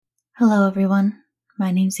Hello everyone,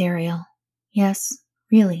 my name's Ariel. Yes,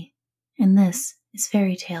 really, and this is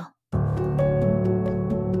Fairy Tale.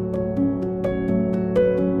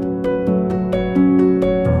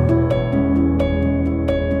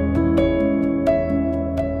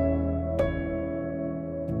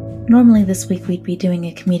 Normally this week we'd be doing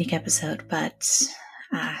a comedic episode, but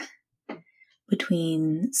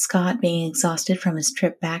between Scott being exhausted from his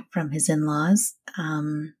trip back from his in-laws,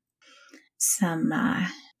 some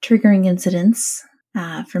triggering incidents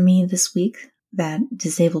for me this week that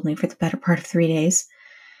disabled me for the better part of 3 days,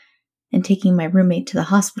 and taking my roommate to the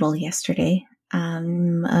hospital yesterday,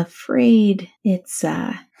 I'm afraid it's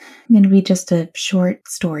going to be just a short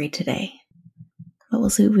story today. But we'll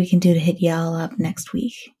see what we can do to hit y'all up next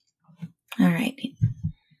week. Alright.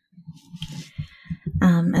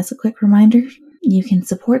 As a quick reminder, you can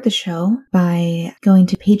support the show by going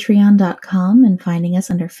to patreon.com and finding us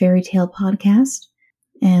under Fairy Tale Podcast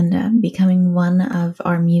and becoming one of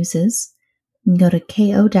our muses. You can go to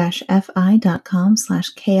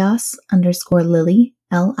ko-fi.com/chaos_lily, Lilly,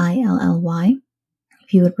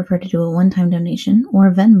 if you would prefer to do a one-time donation,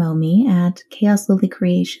 or Venmo me at Chaos Lily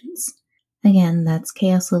Creations. Again, that's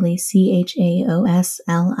Chaos Lily,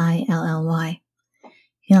 CHAOSLILLY. You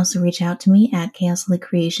can also reach out to me at Chaos Lily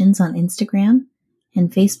Creations on Instagram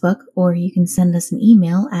and Facebook, or you can send us an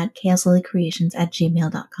email at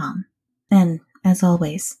chaoslilycreations@gmail.com. And as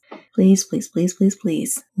always, please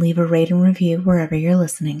leave a rate and review wherever you're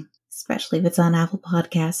listening, especially if it's on Apple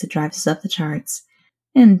Podcasts. It drives us up the charts.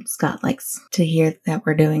 And Scott likes to hear that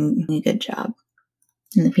we're doing a good job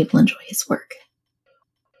and that people enjoy his work.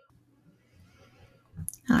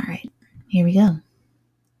 Alright, here we go.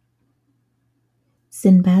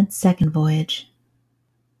 Sinbad's second voyage.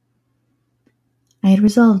 I had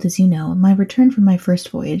resolved, as you know, on my return from my first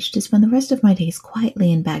voyage to spend the rest of my days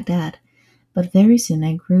quietly in Baghdad, but very soon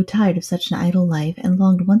I grew tired of such an idle life and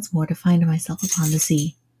longed once more to find myself upon the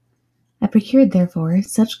sea. I procured, therefore,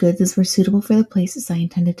 such goods as were suitable for the places I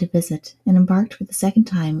intended to visit, and embarked for the second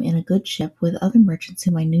time in a good ship with other merchants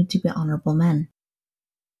whom I knew to be honorable men.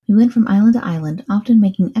 We went from island to island, often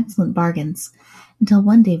making excellent bargains, until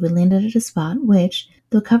one day we landed at a spot which,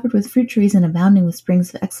 though covered with fruit trees and abounding with springs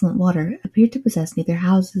of excellent water, appeared to possess neither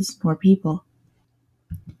houses nor people.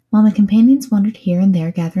 While my companions wandered here and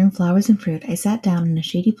there gathering flowers and fruit, I sat down in a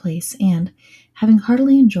shady place, and, having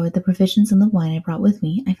heartily enjoyed the provisions and the wine I brought with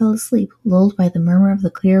me, I fell asleep, lulled by the murmur of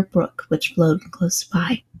the clear brook which flowed close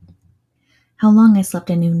by. How long I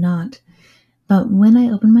slept I knew not, but when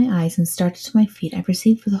I opened my eyes and started to my feet, I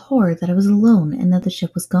perceived with horror that I was alone and that the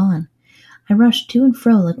ship was gone. I rushed to and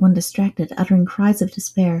fro like one distracted, uttering cries of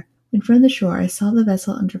despair. When from the shore I saw the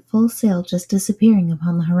vessel under full sail just disappearing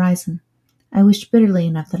upon the horizon. I wished bitterly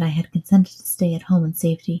enough that I had consented to stay at home in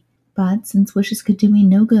safety, but since wishes could do me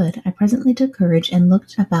no good, I presently took courage and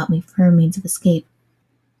looked about me for a means of escape.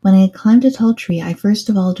 When I had climbed a tall tree, I first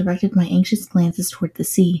of all directed my anxious glances toward the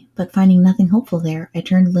sea, but finding nothing hopeful there, I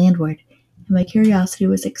turned landward, and my curiosity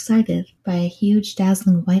was excited by a huge,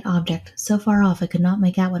 dazzling white object so far off I could not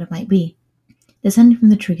make out what it might be. Descending from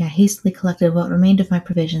the tree, I hastily collected what remained of my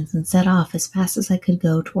provisions and set off as fast as I could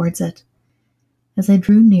go towards it. As I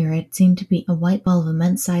drew near, it seemed to be a white ball of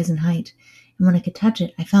immense size and height, and when I could touch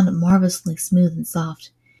it, I found it marvelously smooth and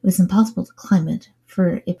soft. It was impossible to climb it,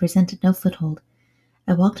 for it presented no foothold.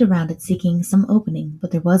 I walked around it seeking some opening,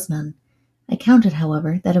 but there was none. I counted,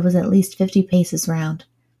 however, that it was at least 50 paces round.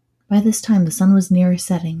 By this time the sun was near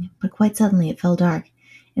setting, but quite suddenly it fell dark,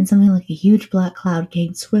 and something like a huge black cloud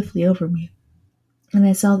came swiftly over me, and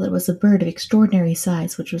I saw that it was a bird of extraordinary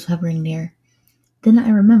size which was hovering near. Then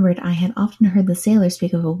I remembered I had often heard the sailors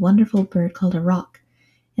speak of a wonderful bird called a roc,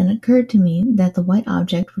 and it occurred to me that the white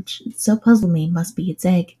object which so puzzled me must be its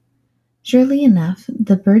egg. Surely enough,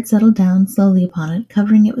 the bird settled down slowly upon it,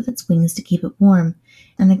 covering it with its wings to keep it warm,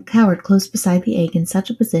 and I cowered close beside the egg in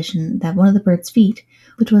such a position that one of the bird's feet,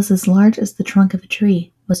 which was as large as the trunk of a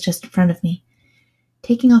tree, was just in front of me.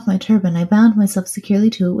 Taking off my turban, I bound myself securely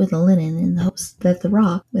to it with a linen in the hopes that the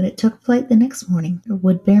roc, when it took flight the next morning,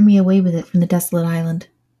 would bear me away with it from the desolate island.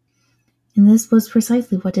 And this was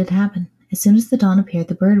precisely what did happen. As soon as the dawn appeared,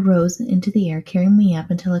 the bird rose into the air, carrying me up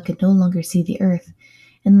until I could no longer see the earth,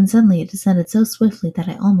 and then suddenly it descended so swiftly that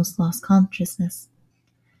I almost lost consciousness.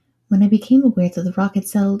 When I became aware that the roc had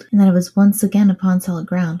settled and that I was once again upon solid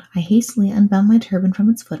ground, I hastily unbound my turban from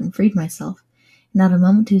its foot and freed myself. Not a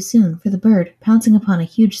moment too soon, for the bird, pouncing upon a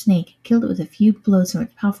huge snake, killed it with a few blows from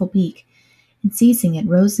its powerful beak, and seizing it,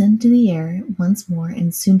 rose into the air once more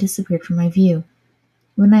and soon disappeared from my view.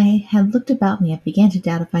 When I had looked about me, I began to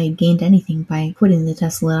doubt if I had gained anything by quitting the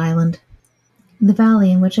desolate island. The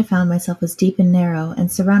valley in which I found myself was deep and narrow,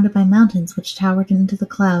 and surrounded by mountains which towered into the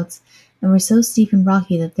clouds, and were so steep and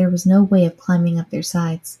rocky that there was no way of climbing up their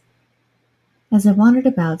sides. As I wandered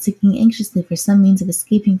about, seeking anxiously for some means of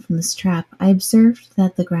escaping from this trap, I observed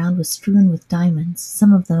that the ground was strewn with diamonds,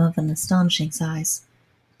 some of them of an astonishing size.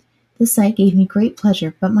 This sight gave me great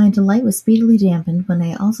pleasure, but my delight was speedily dampened when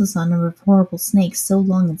I also saw a number of horrible snakes so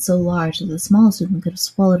long and so large that the smallest of them could have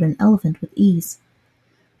swallowed an elephant with ease.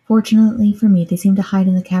 Fortunately for me, they seemed to hide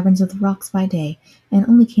in the caverns of the rocks by day, and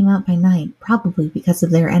only came out by night, probably because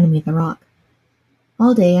of their enemy the rock.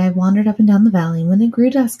 All day I wandered up and down the valley, and when it grew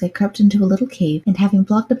dusk I crept into a little cave, and having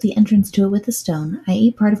blocked up the entrance to it with a stone, I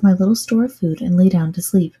ate part of my little store of food and lay down to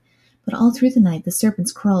sleep. But all through the night the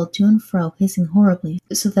serpents crawled to and fro, hissing horribly,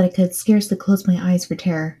 so that I could scarcely close my eyes for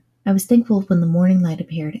terror. I was thankful when the morning light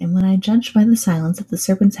appeared, and when I judged by the silence that the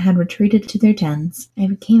serpents had retreated to their dens, I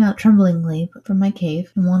came out tremblingly from my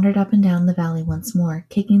cave and wandered up and down the valley once more,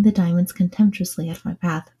 kicking the diamonds contemptuously out of my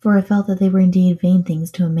path, for I felt that they were indeed vain things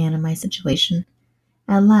to a man in my situation.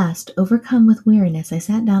 At last, overcome with weariness, I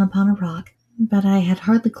sat down upon a rock, but I had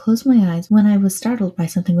hardly closed my eyes when I was startled by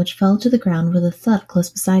something which fell to the ground with a thud close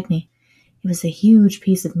beside me. It was a huge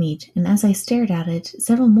piece of meat, and as I stared at it,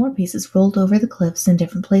 several more pieces rolled over the cliffs in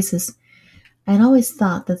different places. I had always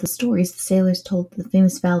thought that the stories the sailors told of the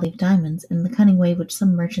famous Valley of Diamonds, and the cunning way which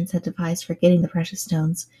some merchants had devised for getting the precious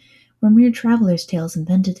stones, were mere travellers' tales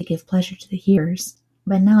invented to give pleasure to the hearers.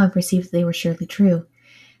 But now I perceived that they were surely true.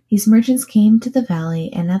 These merchants came to the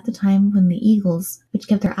valley, and at the time when the eagles, which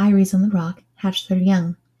kept their eyries on the rock, hatched their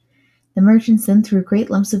young. The merchants then threw great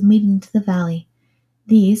lumps of meat into the valley.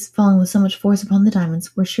 These, falling with so much force upon the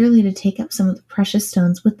diamonds, were surely to take up some of the precious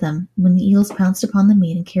stones with them, when the eagles pounced upon the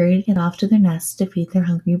meat and carried it off to their nests to feed their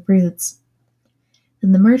hungry broods.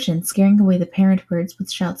 Then the merchants, scaring away the parent birds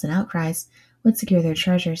with shouts and outcries, would secure their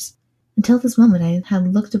treasures. Until this moment I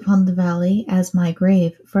had looked upon the valley as my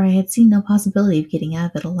grave, for I had seen no possibility of getting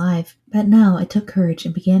out of it alive. But now I took courage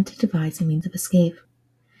and began to devise a means of escape.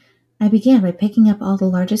 I began by picking up all the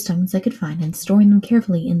largest diamonds I could find and storing them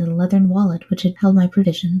carefully in the leathern wallet which had held my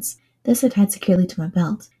provisions. This I tied securely to my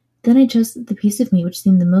belt. Then I chose the piece of meat which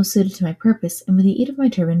seemed the most suited to my purpose, and with the aid of my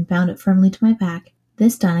turban bound it firmly to my back.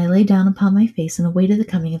 This done, I lay down upon my face and awaited the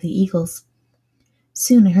coming of the eagles.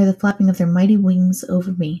 Soon I heard the flapping of their mighty wings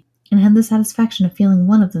over me, and had the satisfaction of feeling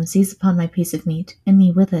one of them seize upon my piece of meat, and me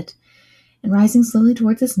with it, and rising slowly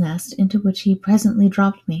towards his nest, into which he presently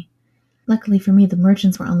dropped me. Luckily for me, the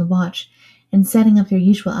merchants were on the watch, and setting up their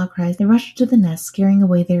usual outcries, they rushed to the nest, scaring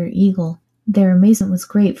away their eagle. Their amazement was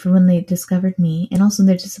great for when they discovered me, and also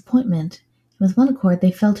their disappointment, and with one accord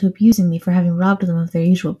they fell to abusing me for having robbed them of their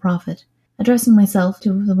usual profit. Addressing myself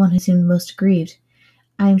to the one who seemed most aggrieved,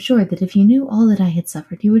 I am sure that if you knew all that I had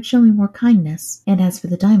suffered, you would show me more kindness, and as for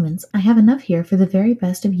the diamonds, I have enough here for the very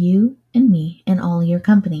best of you and me and all your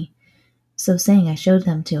company. So saying, I showed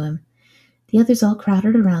them to him. The others all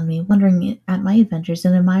crowded around me, wondering at my adventures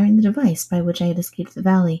and admiring the device by which I had escaped the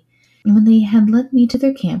valley. And when they had led me to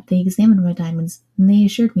their camp, they examined my diamonds, and they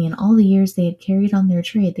assured me in all the years they had carried on their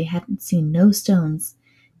trade they hadn't seen no stones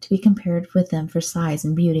to be compared with them for size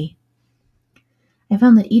and beauty. I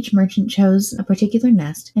found that each merchant chose a particular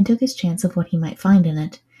nest and took his chance of what he might find in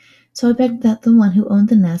it. So I begged that the one who owned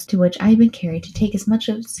the nest to which I had been carried to take as much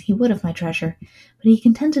as he would of my treasure, but he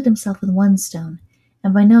contented himself with one stone,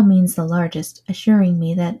 and by no means the largest, assuring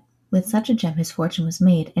me that with such a gem his fortune was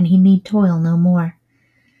made, and he need toil no more.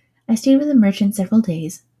 I stayed with the merchant several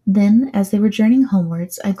days. Then, as they were journeying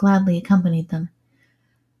homewards, I gladly accompanied them.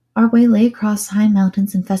 Our way lay across high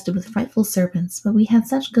mountains infested with frightful serpents, but we had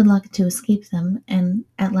such good luck to escape them, and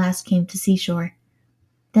at last came to seashore.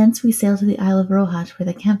 Thence we sailed to the Isle of Rohat, where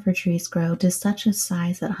the camphor trees grow to such a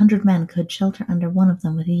size that 100 men could shelter under one of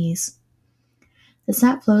them with ease. The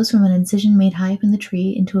sap flows from an incision made high up in the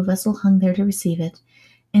tree into a vessel hung there to receive it,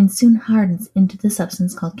 and soon hardens into the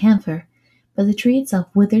substance called camphor, but the tree itself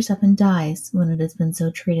withers up and dies when it has been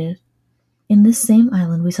so treated. In this same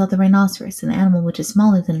island we saw the rhinoceros, an animal which is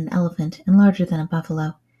smaller than an elephant and larger than a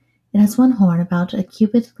buffalo. It has one horn about a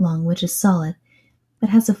cubit long which is solid, but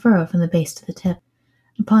has a furrow from the base to the tip.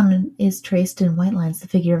 Upon it is traced in white lines the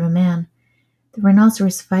figure of a man. The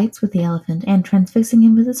rhinoceros fights with the elephant, and transfixing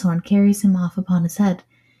him with its horn carries him off upon his head.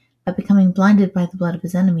 But becoming blinded by the blood of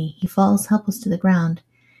his enemy, he falls helpless to the ground,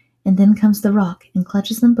 and then comes the roc, and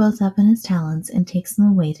clutches them both up in his talons, and takes them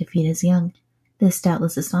away to feed his young. This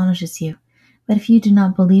doubtless astonishes you. But if you do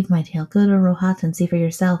not believe my tale, go to Rohat and see for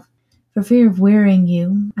yourself. For fear of wearying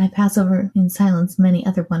you, I pass over in silence many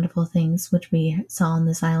other wonderful things which we saw on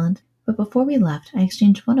this island. But before we left, I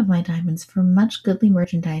exchanged one of my diamonds for much goodly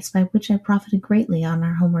merchandise by which I profited greatly on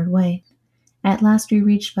our homeward way. At last we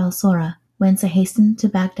reached Balsora, whence I hastened to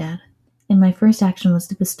Baghdad, and my first action was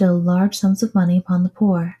to bestow large sums of money upon the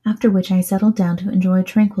poor, after which I settled down to enjoy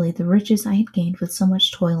tranquilly the riches I had gained with so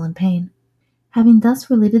much toil and pain. Having thus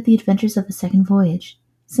related the adventures of a second voyage,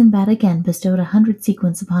 Sinbad again bestowed 100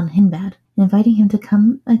 sequins upon Hindbad, inviting him to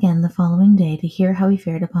come again the following day to hear how he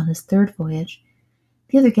fared upon his third voyage.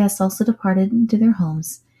 The other guests also departed to their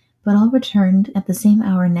homes, but all returned at the same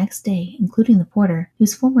hour next day, including the porter,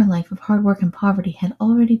 whose former life of hard work and poverty had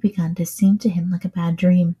already begun to seem to him like a bad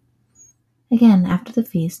dream. Again, after the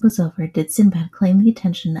feast was over, did Sinbad claim the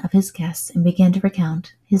attention of his guests and began to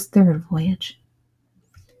recount his third voyage,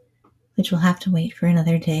 which will have to wait for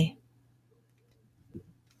another day.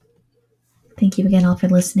 Thank you again all for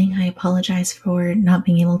listening. I apologize for not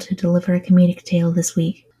being able to deliver a comedic tale this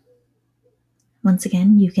week. Once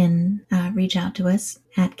again, you can reach out to us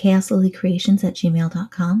at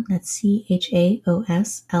chaoslilycreations@gmail.com. That's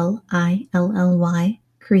CHAOSLILLY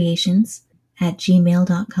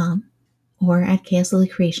creations@gmail.com, or at Chaos Lily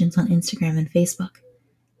Creations on Instagram and Facebook.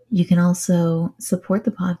 You can also support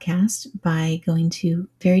the podcast by going to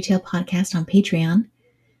Fairy Tale Podcast on Patreon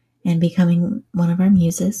and becoming one of our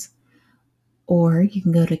muses. Or you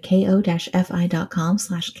can go to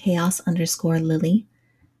ko-fi.com/chaos_lily,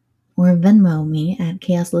 or Venmo me at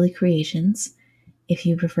Chaos Lily Creations if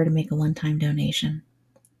you prefer to make a one-time donation.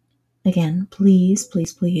 Again, please,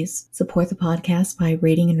 please, please support the podcast by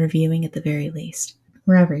rating and reviewing at the very least,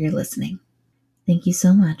 wherever you're listening. Thank you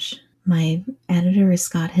so much. My editor is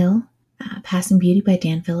Scott Hill. Passing Beauty by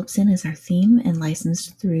Dan Phillipson is our theme and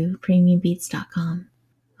licensed through premiumbeats.com.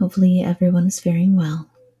 Hopefully everyone is faring well.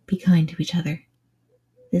 Be kind to each other.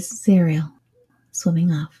 This is Ariel,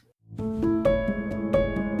 swimming off.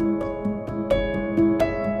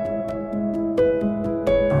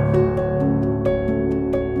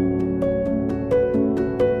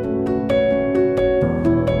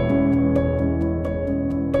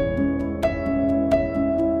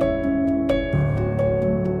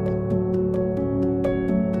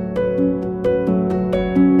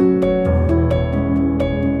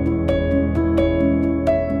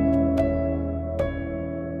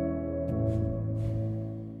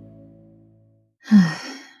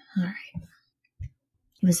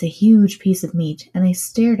 It was a huge piece of meat, and I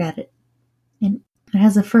stared at it, and it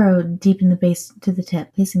has a furrow deep in the base to the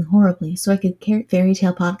tip, pacing horribly, so I could carry Fairy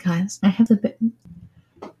Tale Podcast. I have the but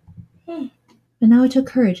now I took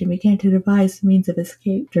courage and began to devise means of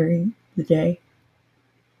escape during the day.